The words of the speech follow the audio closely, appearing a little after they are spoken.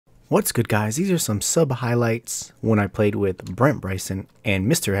What's good, guys? These are some sub highlights when I played with Brent, Bryson, and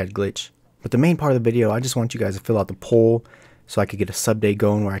Mr. Head Glitch. But the main part of the video, I just want you guys to fill out the poll so I could get a sub day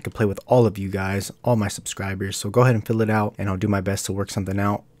going where I could play with all of you guys, all my subscribers. So go ahead and fill it out and I'll do my best to work something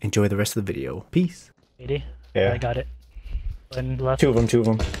out. Enjoy the rest of the video. Peace. 80? Yeah. I got it. One left. Two of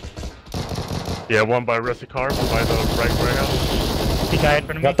them. Yeah, one by rusty car, one by the right warehouse. The guy in front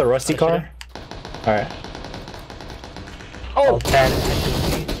of me. Got the rusty car? Alright. Oh!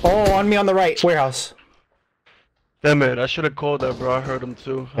 Oh, on me on the right. Warehouse. Damn it, I should have called that, bro. I heard him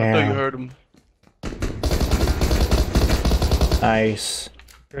too. I thought you heard him. Nice.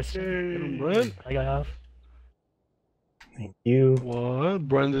 Brent? I got off. Thank you. What?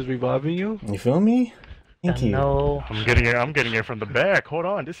 Brent is reviving you? You feel me? Thank you. No. I'm getting it from the back. Hold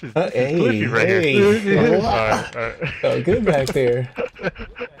on, this is Hey, Cliffy right hey. here. Alright. Oh, good back there.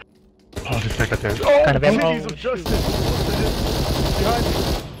 Oh, just check out there. Oh, Kind of ammo. please, of justice. Behind me.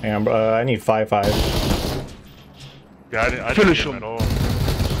 Damn, bro, I need 5-5. Yeah, I didn't Finish get him him. at all.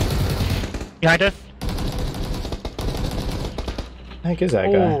 Behind us. Heck is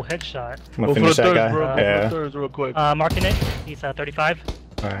that guy? Oh, headshot. I'm gonna Go for finish the that thirds, guy. bro. Go for the Yeah. thirds real quick. Marking it. He's 35.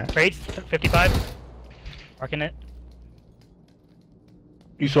 Alright. Trades, 55. Marking it.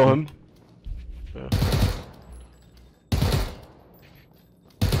 You saw him? Yeah.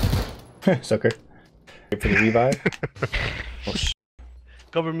 Sucker. Wait for the revive. Oh,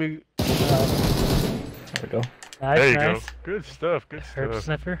 Cover me. there we go. Nice, There you nice. go. Good stuff. Good Herb stuff.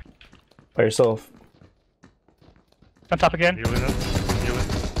 sniffer. By yourself. On top again. Healing up. Healing.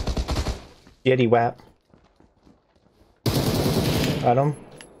 Yeti whap. Got him.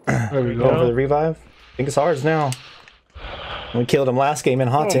 There we Going for go. the revive. I think it's ours now. We killed him last game in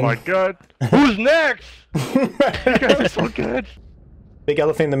Hot Oh my god. Who's next? You guys are so good. Big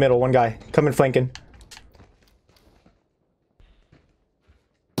elephant in the middle, one guy. Coming flanking.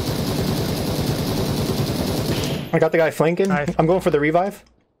 I got the guy flanking. Nice. I'm going for the revive.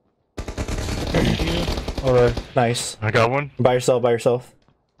 Alright. Nice. I got one. By yourself.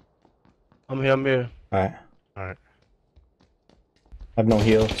 I'm here. Alright. Alright. I have no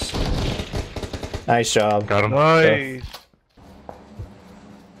heals. Nice job. Got him. Nice.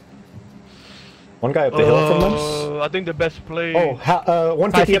 One guy up the hill from us. I think the best play. Oh,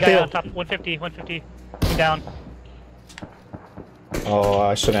 150 up the guy hill. on top. 150. He's down. Oh,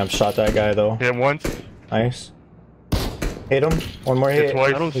 I shouldn't have shot that guy though. Hit once. Nice. Hit him. One more hit.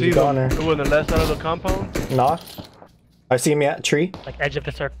 twice. I don't He's see them. goner. It was on the left side of the compound. Knock. I see him at tree. Like edge of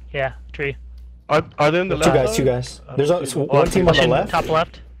the circle. Yeah, tree. Are they in the Two left guys, side? two guys. I There's don't see them. one team on the Pushing left, top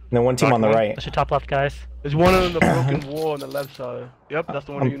left. and then one team on the Knock one. right. Push your top left, guys. There's one on the broken wall on the left side. Yep, that's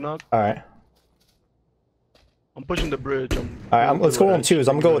the one you knocked. Alright. I'm pushing the bridge. Alright, let's go on twos.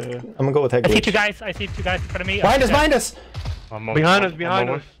 I'm gonna go with head I see glitch. two guys. I see two guys in front of me. Behind us! Behind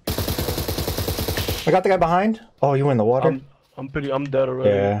us. I got the guy behind. Oh, you in the water? I'm dead already.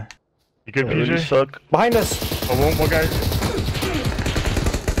 Yeah. You good, I really PJ? suck. Behind us! Oh, one guy.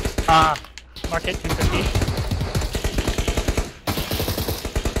 Mark it, 250.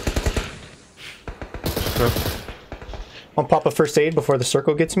 I'll pop a first aid before the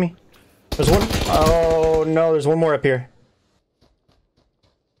circle gets me. There's one. Oh no, there's one more up here.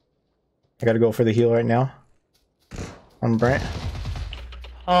 I gotta go for the heal right now. On Brent.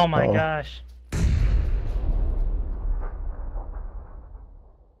 Oh my Uh-oh. gosh.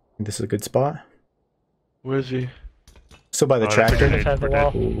 This is a good spot. Where is he? Still by the that's tractor. okay. Inside the We're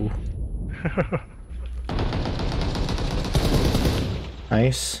wall. Ooh.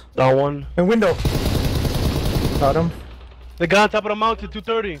 Nice. That one. And window. Got him. The guy on top of the mountain,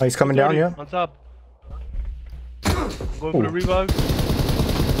 230. Oh, he's coming down, 230, yeah. On top. Going for the Ooh. revive.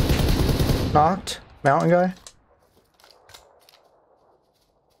 Knocked. Mountain guy.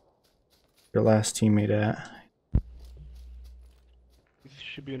 Your last teammate at. He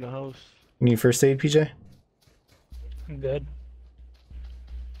should be in the house. You need first aid, PJ? I'm good.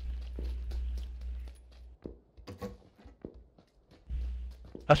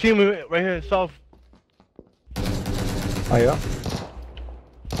 I see him right here, south. Oh yeah.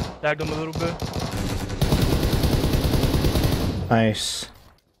 Tagged him a little bit. Nice.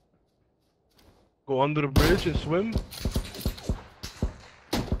 Go under the bridge and swim.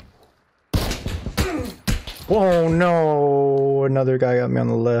 Oh no! Another guy got me on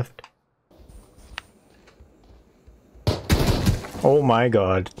the left. Oh my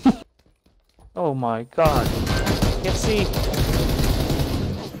god. Oh my god. Can't see.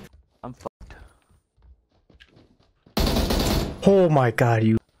 I'm fucked. Oh my god,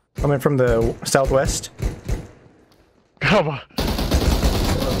 you. Coming from the southwest. Come on.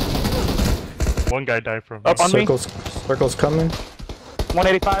 One guy died from. Up on me. Circles coming.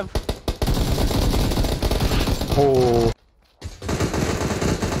 185. Oh,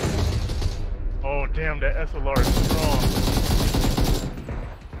 Oh damn, that SLR is strong.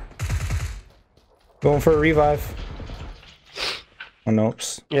 going for a revive. Oh, nope.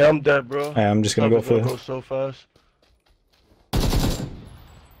 Yeah, I'm dead, bro. Yeah, I'm just gonna go for go so fast.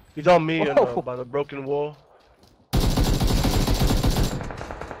 He's on me and, Whoa. by the broken wall.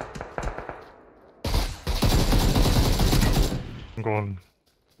 I'm going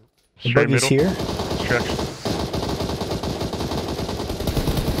the straight buggy's middle. here. Stretch.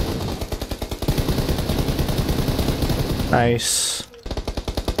 Nice.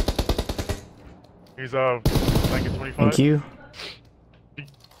 He's blanket 25. Thank you.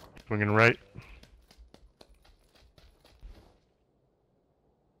 Swinging right.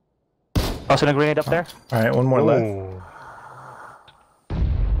 Also, a grenade up there. All right, one more left. Ooh.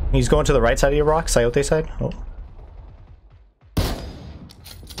 He's going to the right side of your rock, Sayote side. Oh.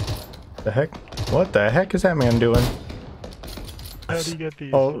 The heck? What the heck is that man doing? How do you get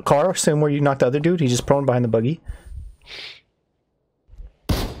these? Oh, car, same where you knocked the other dude. He's just prone behind the buggy.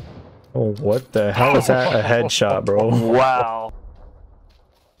 Oh, what the hell is that? A headshot, bro. Wow.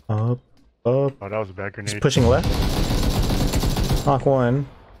 Up. Oh, that was a bad grenade. He's pushing left. Knock one.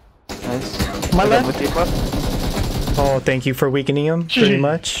 Nice. My Again left. with you, Club. Oh, thank you for weakening him pretty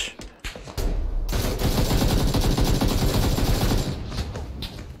much.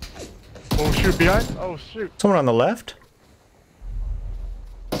 Oh shoot, behind? Oh shoot. Someone on the left?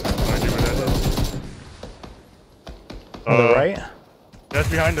 No idea where that is. On the right? That's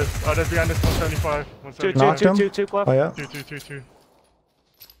behind us. Oh, that's behind us. 175. Two, 175. Knocked him? two, Club. Oh, yeah. 2.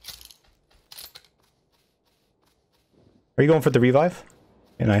 Are you going for the revive?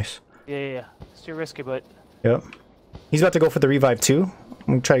 Yeah, nice. Yeah. It's too risky, but Yep. He's about to go for the revive too. I'm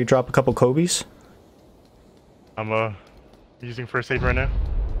gonna try to drop a couple Kobe's. I'm using first aid right now.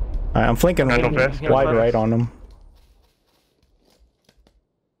 Alright, I'm flanking Got no vest, got wide no right vest. on him.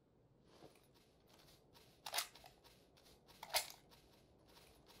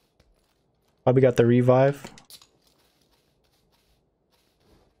 Probably got the revive.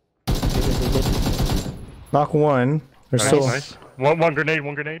 Knock one. There's Nice, still. nice. One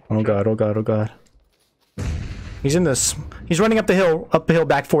grenade. Oh god, oh god, oh god. He's in this. He's running up the hill,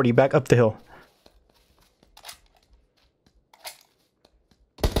 back 40, back up the hill.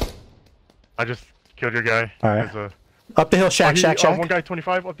 I just killed your guy. Alright. There's Up the hill, shack, shack, shack. one guy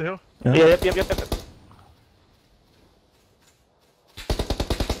 25 up the hill. Yeah. yeah, yep.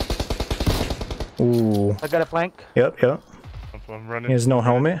 Ooh. I got a flank. Yep. I'm running. He has no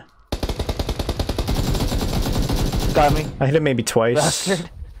helmet. Got me. I hit him maybe twice. Bastard.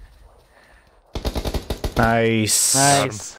 Nice. Nice.